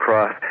get it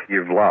across,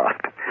 you've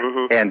lost.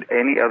 Mm-hmm. And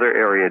any other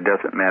area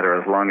doesn't matter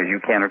as long as you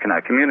can or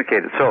cannot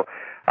communicate it. So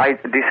I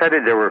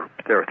decided there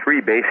are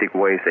 3 basic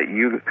ways that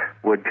you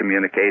would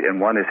communicate,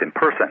 and one is in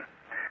person.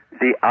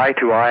 The eye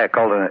to eye, I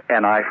call it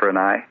an eye for an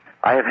eye.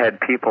 I have had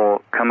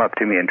people come up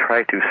to me and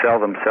try to sell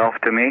themselves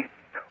to me,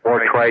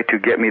 or try to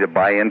get me to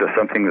buy into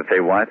something that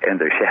they want,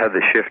 and they have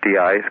the shifty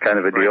eyes kind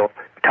of a deal.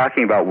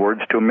 Talking about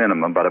words to a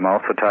minimum, but I'm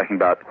also talking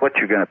about what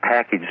you're going to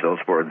package those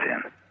words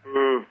in.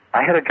 Mm.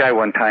 I had a guy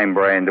one time,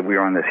 Brian, that we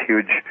were on this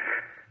huge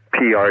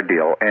PR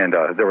deal, and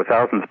there were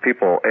thousands of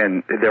people,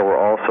 and there were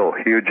also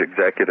huge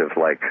executives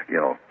like,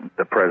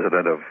 the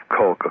president of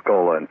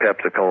Coca-Cola and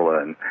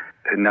Pepsi-Cola and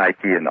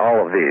Nike and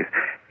all of these.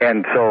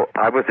 And so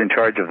I was in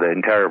charge of the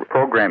entire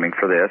programming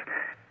for this.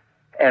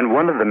 And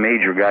one of the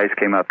major guys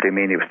came up to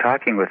me, and he was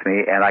talking with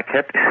me, and I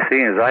kept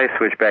seeing his eyes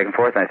switch back and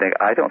forth, and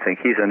I don't think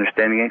he's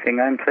understanding anything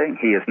I'm saying.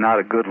 He is not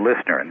a good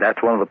listener, and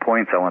that's one of the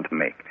points I want to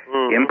make.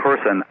 Mm-hmm. In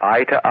person,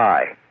 eye to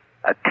eye,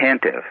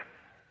 attentive,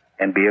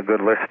 and be a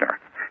good listener.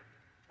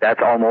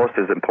 That's almost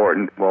as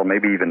important, well,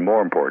 maybe even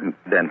more important,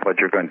 than what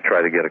you're going to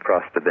try to get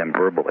across to them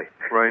verbally.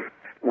 Right.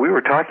 We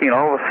were talking, and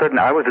all of a sudden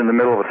I was in the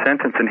middle of a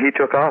sentence, and he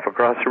took off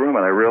across the room,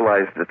 and I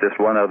realized that this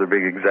one other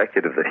big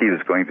executive that he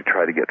was going to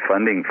try to get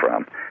funding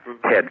from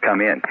had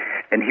come in,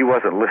 and he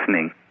wasn't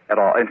listening at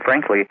all. And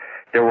frankly,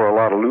 there were a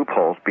lot of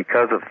loopholes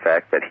because of the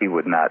fact that he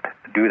would not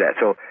do that.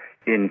 So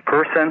in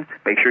person,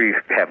 make sure you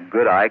have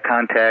good eye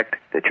contact,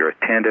 that you're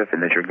attentive,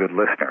 and that you're a good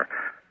listener.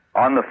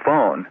 On the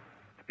phone,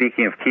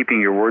 speaking of keeping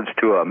your words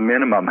to a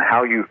minimum,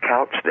 how you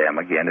couch them,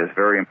 again, is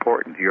very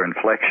important. Your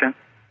inflection.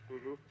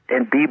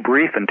 And be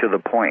brief and to the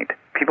point.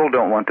 People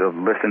don't want to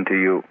listen to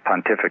you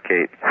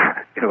pontificate,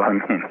 you know what I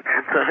mean,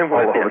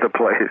 all over the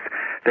place.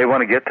 They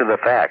want to get to the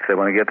facts. They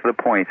want to get to the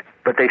points.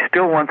 But they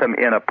still want them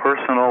in a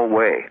personal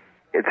way.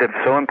 It's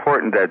so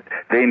important that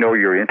they know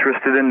you're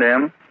interested in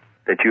them,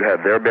 that you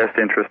have their best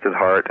interest at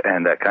heart,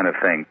 and that kind of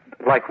thing.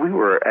 Like we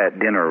were at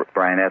dinner,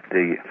 Brian, at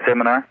the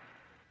seminar.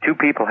 2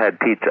 people had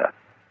pizza.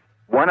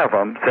 One of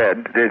them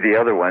said to the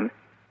other one,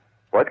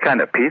 "What kind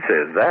of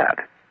pizza is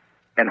that?"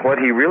 And what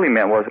he really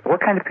meant was,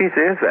 what kind of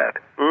pizza is that?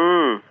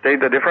 See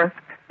the difference?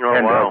 Oh,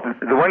 and, wow.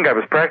 The one guy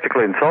was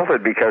practically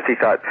insulted because he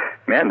thought,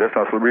 man, this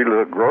must really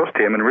look gross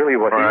to him, and really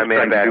what he was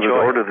trying to do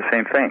was order the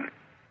same thing.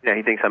 Yeah,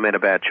 he thinks I made a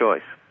bad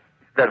choice.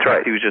 That's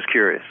right. He was just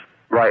curious.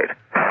 Right.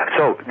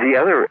 So the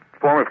other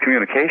form of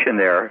communication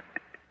there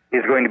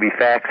is going to be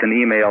fax and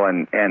email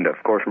and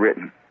of course,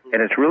 written.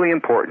 And it's really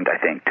important, I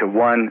think, to,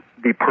 one,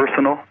 be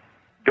personal.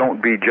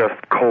 Don't be just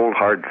cold,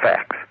 hard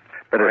facts.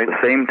 But at the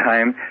same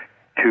time,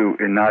 to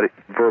not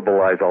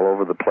verbalize all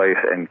over the place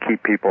and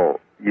keep people,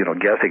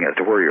 guessing as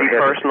to where you're headed.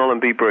 Be personal and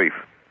be brief.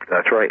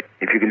 That's right.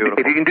 If you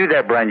can do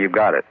that, Brian, you've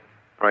got it.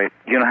 Right.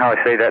 You know how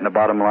I say that in the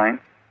bottom line?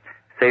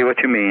 Say what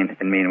you mean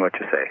and mean what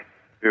you say.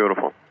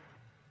 Beautiful.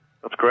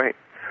 That's great.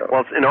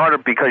 Well, it's in order,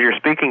 because you're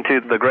speaking to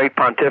the great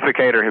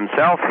pontificator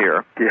himself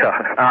here.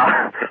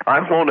 Yeah. I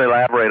won't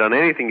elaborate on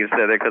anything you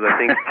said there, because I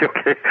think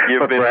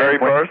you've been very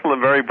personal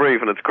and very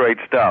brief, and it's great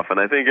stuff. And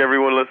I think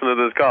everyone listening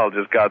to this call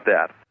just got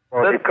that.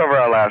 Let's cover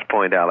our last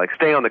point, Alex.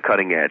 Stay on the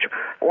cutting edge.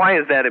 Why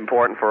is that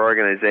important for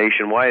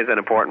organization? Why is that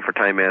important for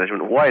time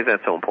management? Why is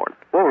that so important?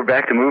 Well, we're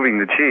back to moving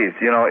the cheese.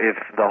 If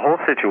the whole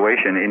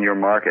situation in your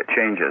market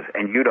changes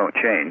and you don't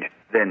change,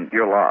 then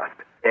you're lost.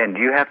 And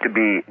you have to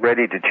be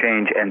ready to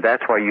change, and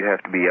that's why you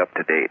have to be up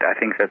to date. I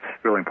think that's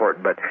really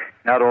important, but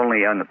not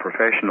only on the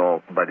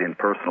professional, but in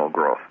personal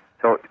growth.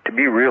 So to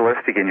be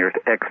realistic in your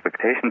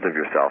expectations of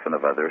yourself and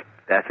of others,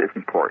 that's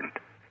important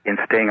in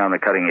staying on the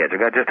cutting edge. I've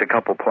got just a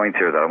couple points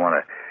here that I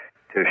want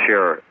to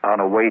share on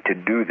a way to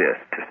do this,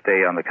 to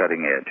stay on the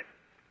cutting edge.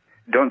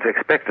 Don't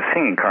expect to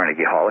sing in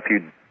Carnegie Hall if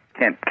you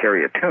can't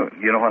carry a tune.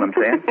 You know what I'm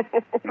saying?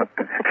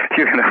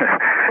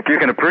 you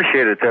can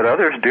appreciate it that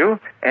others do,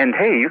 and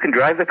hey, you can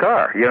drive the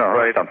car,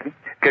 or something,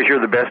 because you're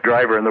the best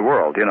driver in the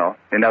world,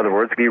 In other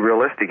words, be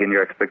realistic in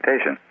your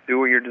expectation. Do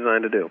what you're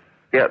designed to do.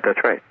 Yeah, that's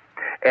right.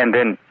 And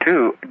then,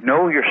 2,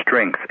 know your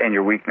strengths and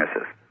your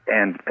weaknesses.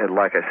 And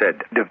like I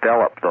said,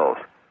 develop those.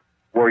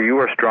 Where you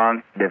are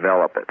strong,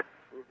 develop it.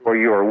 Where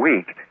you are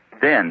weak,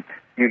 then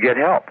you get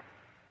help.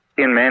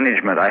 In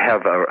management, I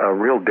have a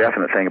real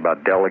definite thing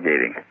about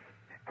delegating.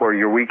 Where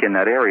you're weak in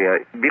that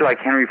area, be like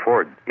Henry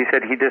Ford. He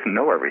said he doesn't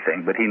know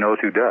everything, but he knows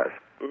who does.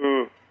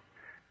 Mm-hmm.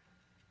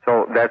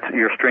 So that's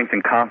your strength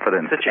and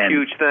confidence. Such a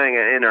huge thing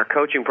in our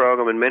coaching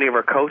program, and many of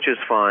our coaches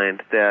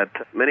find that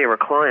many of our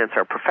clients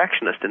are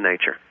perfectionists in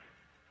nature.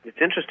 It's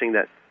interesting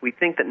that we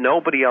think that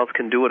nobody else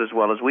can do it as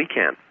well as we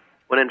can,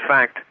 when in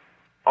fact,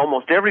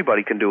 almost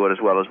everybody can do it as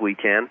well as we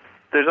can.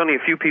 There's only a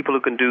few people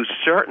who can do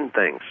certain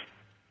things.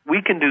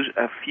 We can do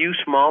a few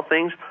small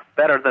things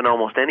better than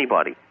almost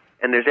anybody.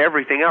 And there's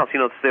everything else. You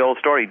know, it's the old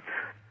story,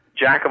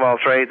 jack of all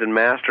trades and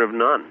master of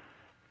none.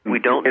 We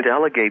don't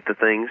delegate the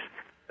things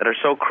that are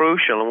so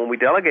crucial, and when we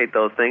delegate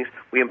those things,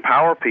 we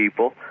empower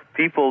people.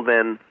 People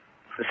then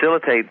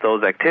facilitate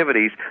those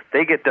activities.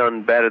 They get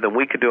done better than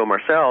we could do them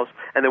ourselves,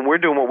 and then we're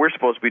doing what we're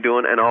supposed to be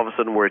doing, and all of a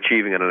sudden we're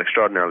achieving at an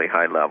extraordinarily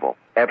high level.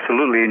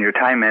 Absolutely, and your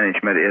time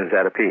management is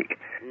at a peak.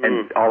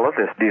 And all of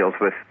this deals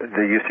with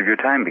the use of your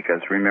time,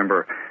 because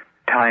remember,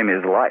 time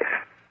is life.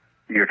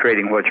 You're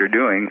trading what you're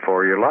doing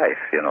for your life.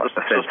 You know.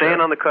 So staying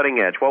on the cutting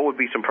edge, what would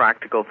be some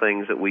practical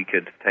things that we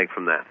could take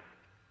from that?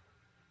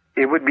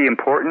 It would be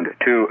important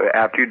to,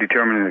 after you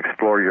determine and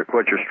explore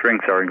what your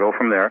strengths are and go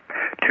from there,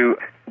 to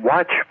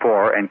watch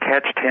for and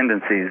catch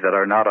tendencies that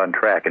are not on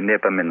track and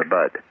nip them in the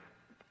bud.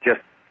 Just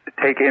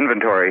take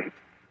inventory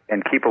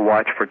and keep a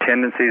watch for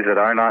tendencies that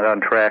are not on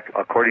track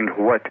according to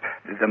what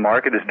the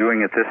market is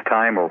doing at this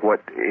time or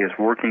what is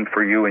working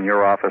for you in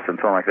your office and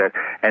so on like that,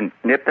 and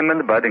nip them in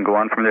the bud and go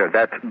on from there.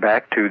 That's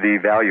back to the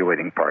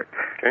evaluating part.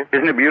 Okay.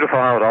 Isn't it beautiful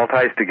how it all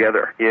ties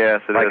together?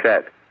 Yes, it is. Like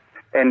that.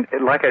 And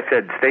like I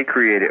said, stay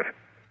creative.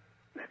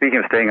 Speaking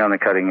of staying on the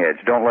cutting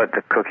edge, don't let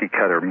the cookie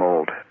cutter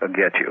mold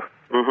get you.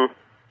 Mm-hmm.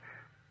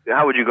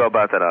 How would you go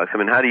about that, Alex? I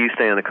mean, how do you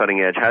stay on the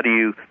cutting edge? How do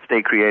you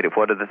stay creative?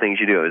 What are the things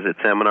you do? Is it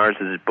seminars?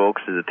 Is it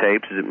books? Is it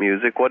tapes? Is it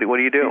music? What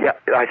do you do? Yeah,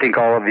 I think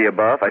all of the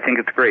above. I think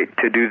it's great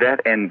to do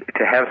that and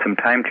to have some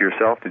time to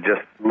yourself to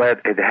just let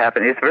it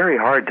happen. It's very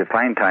hard to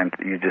find time.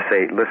 You just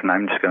say, listen,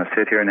 I'm just going to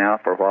sit here now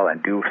for a while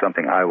and do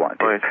something I want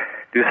to. Right.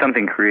 Do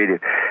something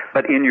creative.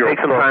 But in your Take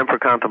some time for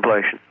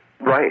contemplation.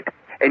 Right.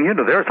 And, you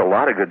know, there's a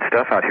lot of good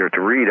stuff out here to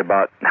read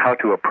about how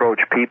to approach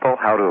people,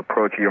 how to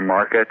approach your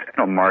market,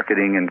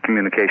 marketing and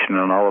communication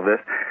and all of this.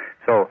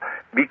 So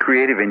be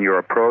creative in your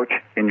approach,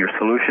 in your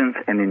solutions,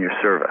 and in your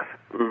service.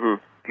 Mm-hmm.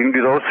 If you can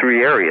do those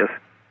three areas,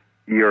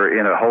 you're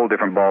in a whole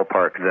different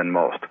ballpark than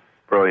most.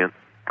 Brilliant.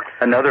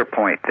 Another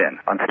point, then,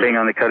 on staying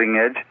on the cutting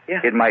edge,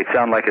 it might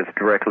sound like it's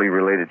directly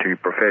related to your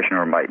profession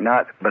or might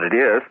not, but it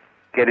is.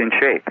 Get in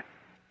shape.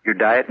 Your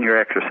diet and your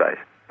exercise,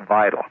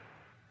 vital.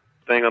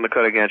 Staying on the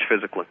cutting edge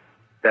physically.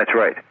 That's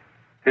right.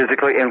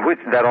 Physically, and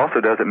that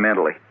also does it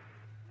mentally.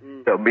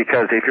 So,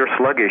 because if you're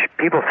sluggish,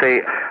 people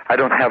say, I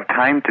don't have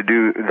time to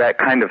do that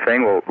kind of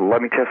thing. Well,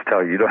 let me just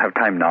tell you, you don't have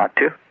time not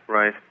to.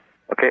 Right.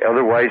 Okay,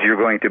 otherwise you're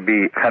going to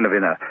be kind of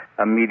in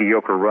a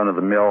mediocre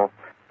run-of-the-mill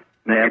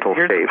mental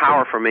state. Here's the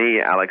power for me,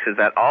 Alex, is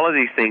that all of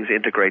these things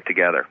integrate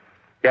together.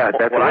 Yeah,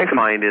 that's what I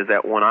find is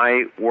that when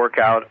I work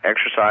out,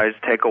 exercise,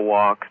 take a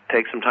walk,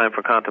 take some time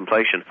for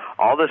contemplation,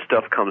 all this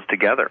stuff comes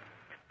together.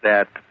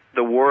 That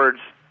the words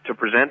to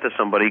present to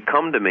somebody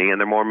come to me and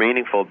they're more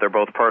meaningful. They're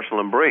both personal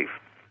and brief,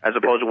 as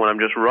opposed to when I'm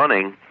just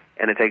running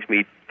and it takes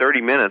me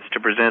 30 minutes to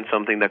present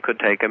something that could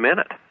take a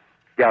minute.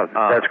 Yeah,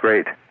 that's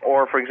great.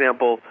 Or, for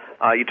example,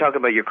 you talk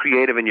about your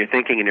creative and your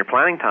thinking and your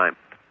planning time.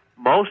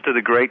 Most of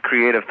the great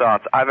creative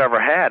thoughts I've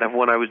ever had of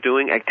when I was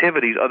doing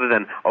activities other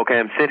than, okay,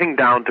 I'm sitting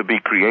down to be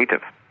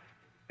creative.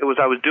 It was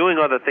I was doing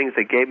other things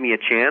that gave me a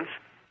chance,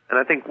 and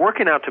I think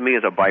working out to me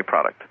is a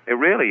byproduct. It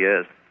really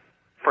is.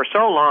 For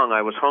so long,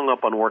 I was hung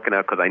up on working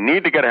out because I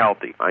need to get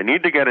healthy. I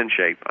need to get in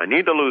shape. I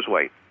need to lose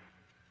weight.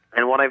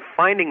 And what I'm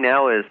finding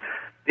now is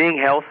being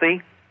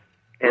healthy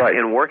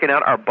and working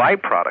out are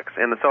byproducts.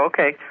 And so,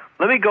 okay,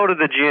 let me go to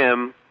the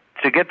gym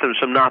to get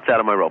some knots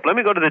out of my rope. Let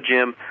me go to the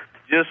gym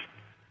to just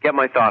get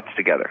my thoughts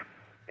together.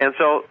 And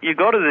so you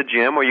go to the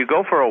gym or you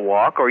go for a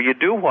walk or you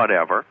do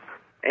whatever,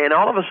 and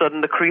all of a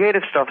sudden the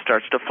creative stuff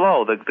starts to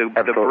flow.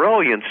 The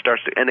brilliance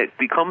starts to, and it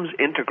becomes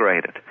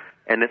integrated.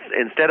 And it's,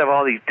 instead of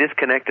all these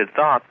disconnected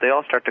thoughts, they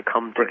all start to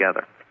come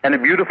together. And a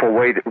beautiful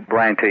way,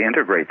 Brian, to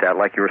integrate that,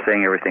 like you were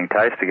saying, everything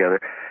ties together.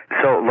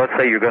 So let's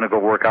say you're going to go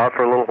work out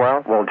for a little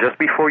while. Well, just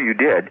before you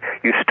did,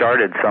 you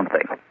started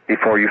something.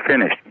 Before you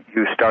finished,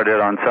 you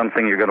started on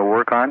something you're going to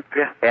work on.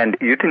 Yeah. And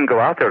you didn't go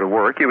out there to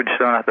work. You were just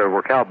going out there to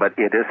work out, but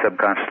it is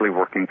subconsciously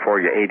working for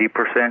you,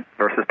 80%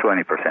 versus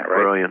 20%, right?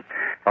 Brilliant.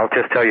 I'll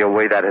just tell you a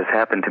way that has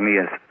happened to me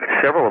is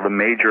several of the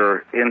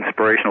major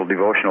inspirational,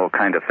 devotional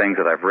kind of things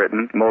that I've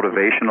written,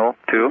 motivational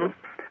too,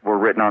 were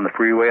written on the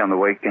freeway on the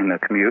way in the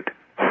commute.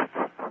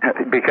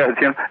 Because,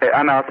 you know,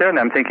 I'm out there and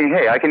I'm thinking,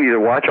 hey, I can either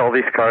watch all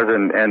these cars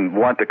and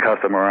want to cuss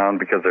them around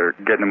because they're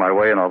getting in my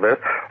way and all this,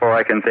 or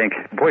I can think,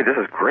 boy, this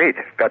is great.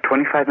 Got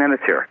 25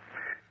 minutes here.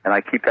 And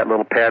I keep that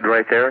little pad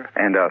right there,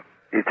 and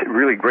it's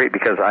really great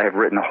because I have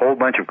written a whole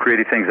bunch of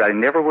creative things I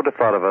never would have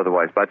thought of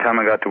otherwise. By the time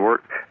I got to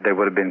work, they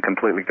would have been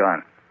completely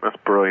gone. That's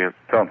brilliant.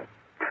 So,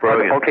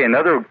 brilliant. Okay,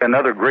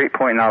 another great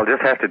point, and I'll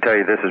just have to tell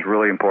you this is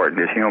really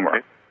important, is humor.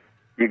 Okay.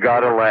 You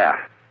got to laugh.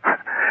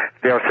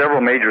 There are several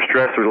major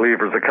stress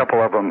relievers. A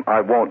couple of them I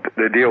won't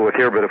deal with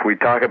here, but if we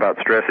talk about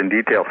stress in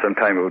detail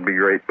sometime, it would be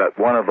great. But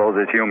one of those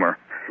is humor.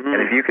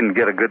 And if you can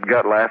get a good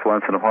gut laugh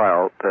once in a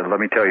while, let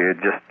me tell you,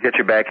 just get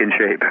you back in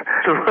shape.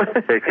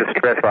 Take the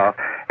stress off.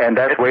 And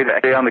that's the way to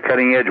stay on the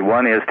cutting edge.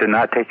 One is to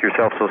not take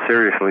yourself so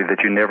seriously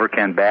that you never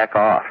can back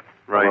off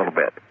a little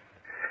bit.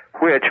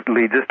 Which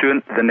leads us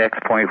to the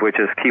next point, which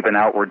is keep an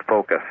outward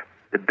focus.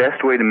 The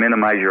best way to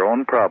minimize your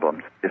own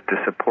problems is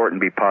to support and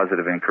be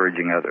positive,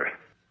 encouraging others.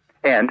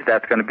 And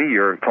that's going to be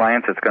your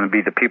clients, it's going to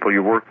be the people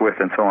you work with,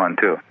 and so on,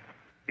 too.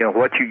 You know,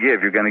 what you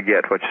give, you're going to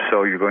get. What you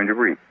sow, you're going to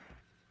reap.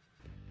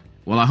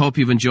 Well, I hope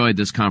you've enjoyed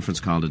this conference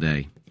call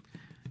today.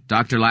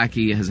 Dr.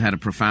 Lackey has had a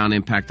profound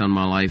impact on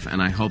my life,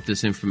 and I hope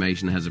this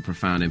information has a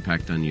profound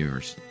impact on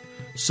yours.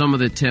 Some of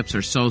the tips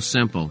are so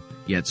simple,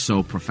 yet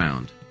so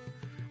profound.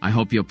 I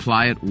hope you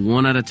apply it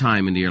one at a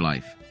time into your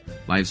life.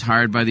 Life's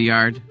hard by the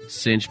yard,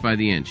 cinched by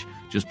the inch.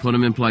 Just put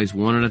them in place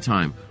one at a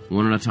time,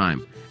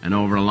 And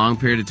over a long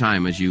period of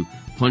time, as you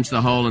punch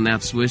the hole in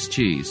that Swiss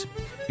cheese,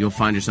 you'll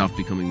find yourself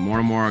becoming more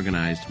and more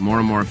organized, more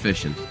and more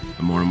efficient,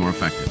 and more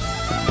effective.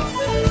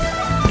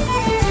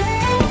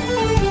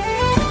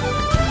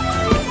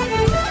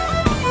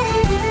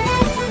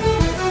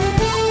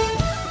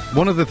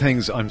 One of the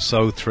things I'm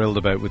so thrilled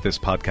about with this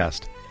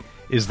podcast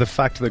is the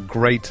fact that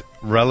great,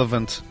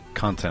 relevant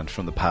content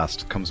from the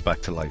past comes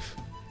back to life.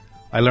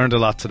 I learned a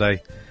lot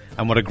today,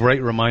 and what a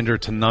great reminder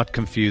to not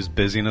confuse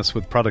busyness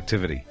with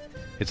productivity.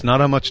 It's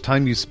not how much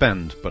time you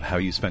spend, but how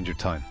you spend your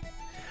time.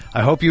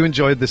 I hope you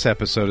enjoyed this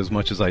episode as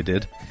much as I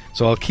did,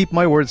 so I'll keep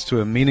my words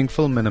to a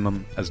meaningful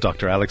minimum, as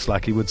Dr. Alex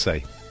Lackey would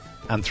say,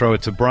 and throw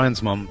it to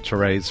Brian's mum,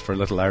 Therese, for a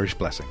little Irish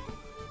blessing.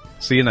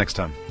 See you next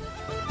time.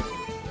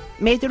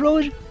 May the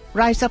road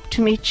rise up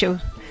to meet you,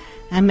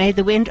 and may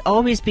the wind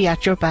always be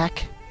at your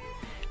back.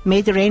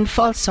 May the rain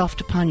fall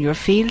soft upon your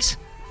fields,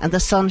 and the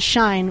sun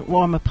shine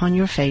warm upon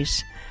your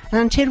face.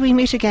 And until we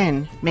meet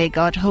again, may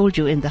God hold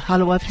you in the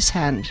hollow of his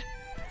hand.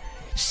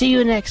 See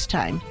you next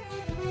time.